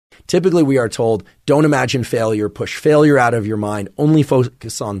Typically, we are told, don't imagine failure, push failure out of your mind, only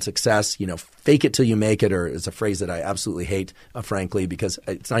focus on success, fake it till you make it, or is a phrase that I absolutely hate, frankly, because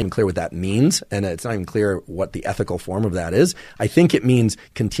it's not even clear what that means, and it's not even clear what the ethical form of that is. I think it means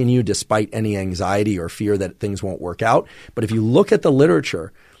continue despite any anxiety or fear that things won't work out. But if you look at the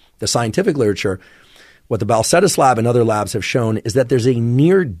literature, the scientific literature, what the Balcetis lab and other labs have shown is that there's a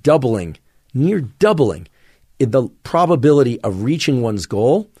near doubling in the probability of reaching one's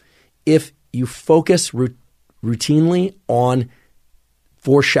goal if you focus routinely on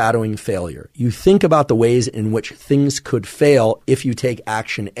foreshadowing failure. You think about the ways in which things could fail if you take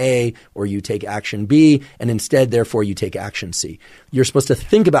action A or you take action B, and instead, therefore, you take action C. You're supposed to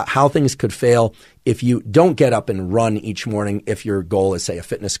think about how things could fail if you don't get up and run each morning if your goal is, say, a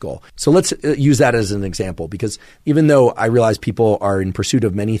fitness goal. So let's use that as an example, because even though I realize people are in pursuit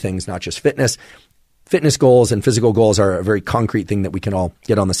of many things, not just fitness goals and physical goals are a very concrete thing that we can all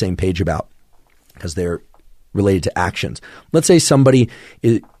get on the same page about because they're related to actions. Let's say somebody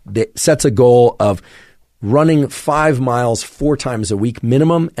sets a goal of running 5 miles 4 times a week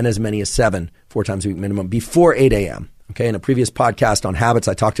minimum and as many as 7 4 times a week minimum before 8 a.m. Okay, in a previous podcast on habits,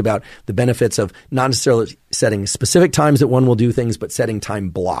 I talked about the benefits of not necessarily setting specific times that one will do things, but setting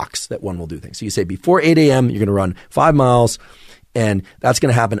time blocks that one will do things. So you say before 8 a.m., you're going to run 5 miles, and that's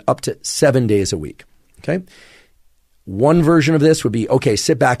going to happen up to 7 days a week. Okay, one version of this would be, okay,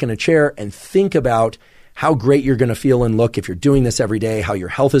 sit back in a chair and think about how great you're going to feel and look if you're doing this every day, how your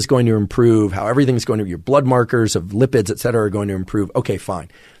health is going to improve, how everything's going to, your blood markers of lipids, et cetera, are going to improve. Okay, fine.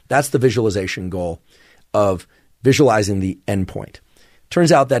 That's the visualization goal of visualizing the endpoint.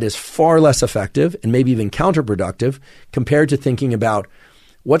 Turns out that is far less effective and maybe even counterproductive compared to thinking about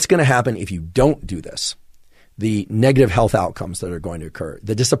what's going to happen if you don't do this. The negative health outcomes that are going to occur,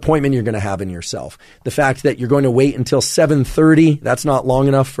 the disappointment you're going to have in yourself, the fact that you're going to wait until 7:30. That's not long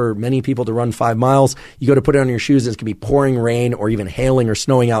enough for many people to run 5 miles. You go to put it on your shoes, it's going to be pouring rain or even hailing or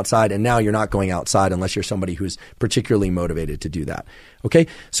snowing outside, and now you're not going outside unless you're somebody who's particularly motivated to do that. Okay,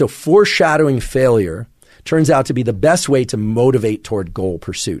 so foreshadowing failure turns out to be the best way to motivate toward goal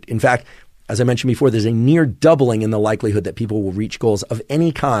pursuit. In fact, as I mentioned before, there's a near doubling in the likelihood that people will reach goals of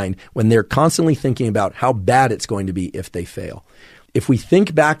any kind when they're constantly thinking about how bad it's going to be if they fail. If we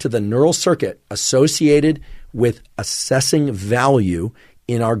think back to the neural circuit associated with assessing value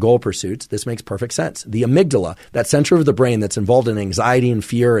in our goal pursuits, this makes perfect sense. The amygdala, that center of the brain that's involved in anxiety and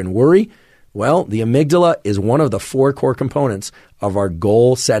fear and worry, well, the amygdala is one of the 4 core components of our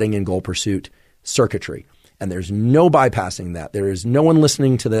goal setting and goal pursuit circuitry. And there's no bypassing that. There is no one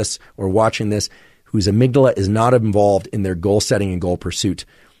listening to this or watching this whose amygdala is not involved in their goal setting and goal pursuit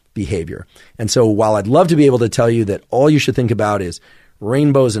behavior. And so while I'd love to be able to tell you that all you should think about is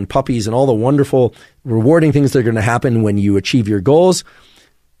rainbows and puppies and all the wonderful, rewarding things that are going to happen when you achieve your goals,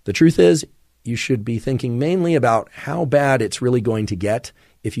 the truth is you should be thinking mainly about how bad it's really going to get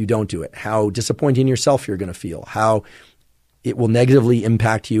if you don't do it, how disappointing yourself you're going to feel, how it will negatively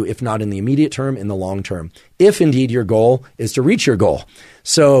impact you, if not in the immediate term, in the long term, if indeed your goal is to reach your goal.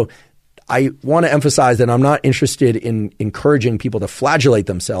 So I want to emphasize that I'm not interested in encouraging people to flagellate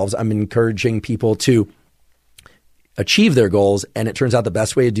themselves. I'm encouraging people to achieve their goals. And it turns out the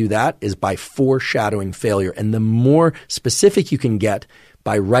best way to do that is by foreshadowing failure. And the more specific you can get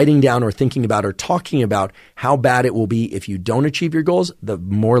by writing down or thinking about or talking about how bad it will be if you don't achieve your goals, the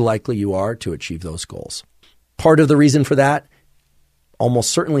more likely you are to achieve those goals. Part of the reason for that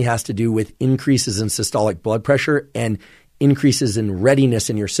almost certainly has to do with increases in systolic blood pressure and increases in readiness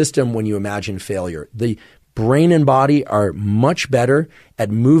in your system when you imagine failure. The brain and body are much better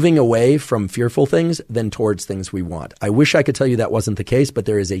at moving away from fearful things than towards things we want. I wish I could tell you that wasn't the case, but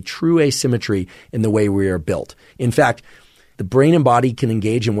there is a true asymmetry in the way we are built. In fact, the brain and body can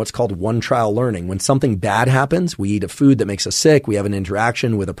engage in what's called one-trial learning. When something bad happens, we eat a food that makes us sick, we have an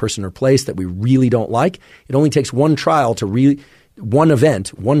interaction with a person or place that we really don't like, it only takes one trial to one event,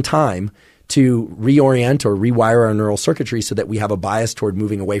 one time, to reorient or rewire our neural circuitry so that we have a bias toward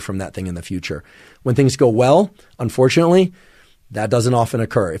moving away from that thing in the future. When things go well, unfortunately, that doesn't often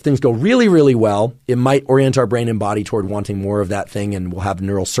occur. If things go really, really well, it might orient our brain and body toward wanting more of that thing, and we'll have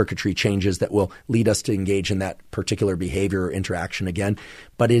neural circuitry changes that will lead us to engage in that particular behavior or interaction again.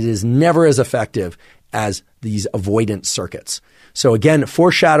 But it is never as effective as these avoidance circuits. So again,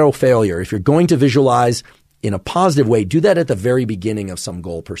 foreshadow failure. If you're going to visualize in a positive way, do that at the very beginning of some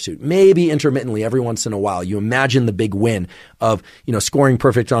goal pursuit. Maybe intermittently, every once in a while, you imagine the big win of, scoring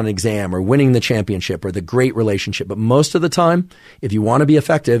perfect on an exam or winning the championship or the great relationship. But most of the time, if you want to be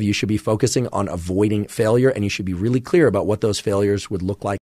effective, you should be focusing on avoiding failure, and you should be really clear about what those failures would look like.